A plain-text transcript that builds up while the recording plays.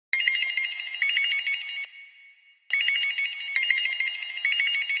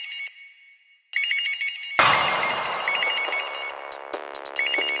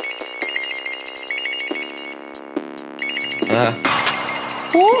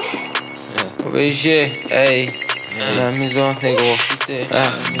OVG, hey, la maison, négro.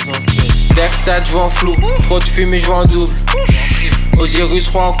 Dev Tat joue en flou, trop de fumée joue en double. Osirus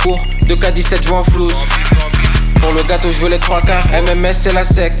roi en cours, 2K17 joue en flouze. Pour le gâteau, je veux les 3 quarts, MMS c'est la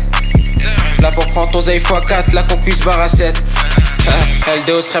secte. Là pour prendre ton zaï x4, la concuse barre à 7.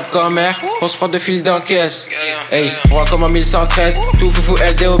 LDO se rap comme mère, on se prend de fil dans caisse. Hey, roi comme en 1113, tout foufou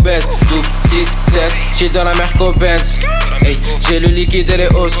LDO baisse. 12, 6, 7, j'ai dans la Merco Benz. Hey, j'ai le liquide et les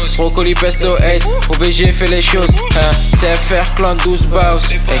hausses, brocoli pesto ace. OVG fait les choses, CFR clan 12 baus.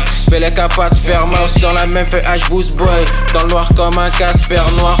 Hey, Bélec a pas de faire mouse, dans la même feuille H boost boy. Dans le noir comme un Casper,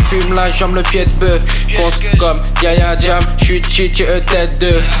 noir fume la jambe, le pied de bœuf. Conce comme Yaya Jam, j'suis cheat, j'ai tête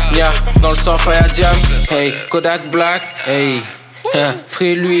de Nia, dans le sang Faya Jam. Hey, Kodak Black, hey.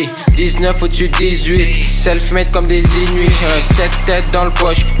 Free lui, 19 au-dessus de 18. Self-made comme des inuits. 7 têtes dans le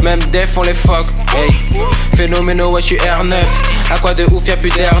poche, même def on les fuck. Hey, phénoméno, ouais j'suis R9. À quoi de ouf y'a plus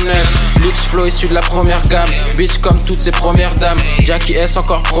d'R9. Luxe flow issu de la première gamme. Bitch comme toutes ces premières dames. Jackie S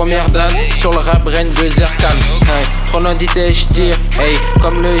encore première dame. Sur le rap brain 2 heures calme. Hey, trop nudité j'tire. Hey,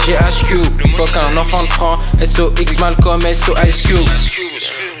 comme le GHQ. Faut qu'un enfant de franc. SOX Malcolm, SO Ice Cube.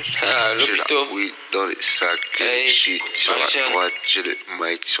 J'ai la weed dans les sacs, hey, shit sur la droite, j'ai le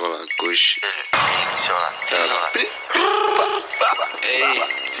mic sur la gauche. Sur la table. Hey,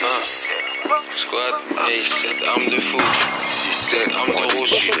 squad, hey, cette arme de fou. 6-7, arme de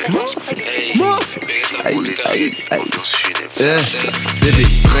rouge. Bébé,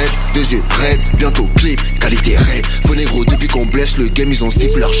 raide, 2 yeux, raide, bientôt clip, qualité raide. Faux négro, depuis qu'on blesse le game, ils ont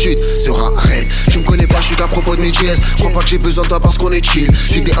sifflé leur chute sera raide. Tu me connais pas, je suis qu'à propos de mes JS. Crois pas que j'ai besoin de toi parce qu'on est chill.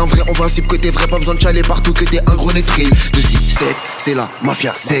 Si t'es un vrai invincible, que t'es vrai, pas besoin de chaler partout, que t'es un gros nez trill. 2, 6, 7, c'est la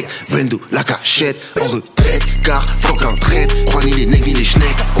mafia sec. Bendo, la cachette, en retraite, car faut qu'un traite. Crois ni les nègres ni les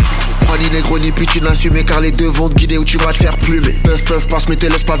schnecks. Crois ni négro ni pute assumé, car les deux vont te guider où tu vas te faire plumer. Puff passe mais te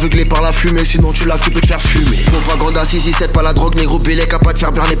laisse pas aveugler par la fumée, sinon tu l'as tu peux te faire fumer. Propaganda 667 pas la drogue, négro Bélec à pas te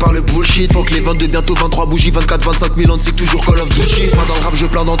faire berner par le bullshit. Faut que les 22 bientôt 23 bougies, 24 25 000 ans c'est toujours Call of Duty. Pas dans le rap je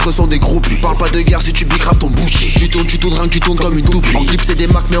plains d'entre sont des groupies. Parle pas de guerre si tu bicraves ton bouchi. Tu tournes rien que tu tournes comme une toupie. En clip c'est des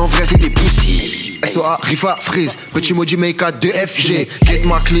marques mais en vrai c'est des poussis. SOA, Rifa, Freeze, petit maudit make 2FG. Get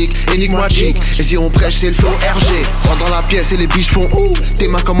ma click, énigmatique. Et si on prêche c'est le flow RG. Rentre dans la pièce et les biches font ouh. Tes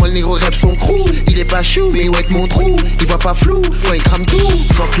mains comme moi le négro rap son crew. Il est pas chou mais ouais mon trou. Il va pas flou, ouais il crame tout.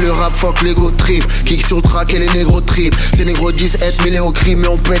 Fuck le rap, fuck l'ego trip. Kick sur le track et les négros trip. Ces négros 10 être mêlés au crime. Mais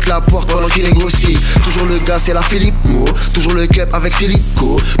on pète la porte pendant qu'ils négocient. Toujours le gars c'est la Philippe Mo. Toujours le cup avec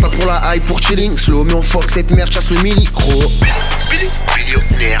Silico. Pas pour la hype pour chilling slow. Mais on fuck cette merde, chasse le micro.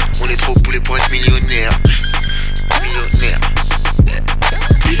 Millionnaire, on est trop poulet pour être millionnaire.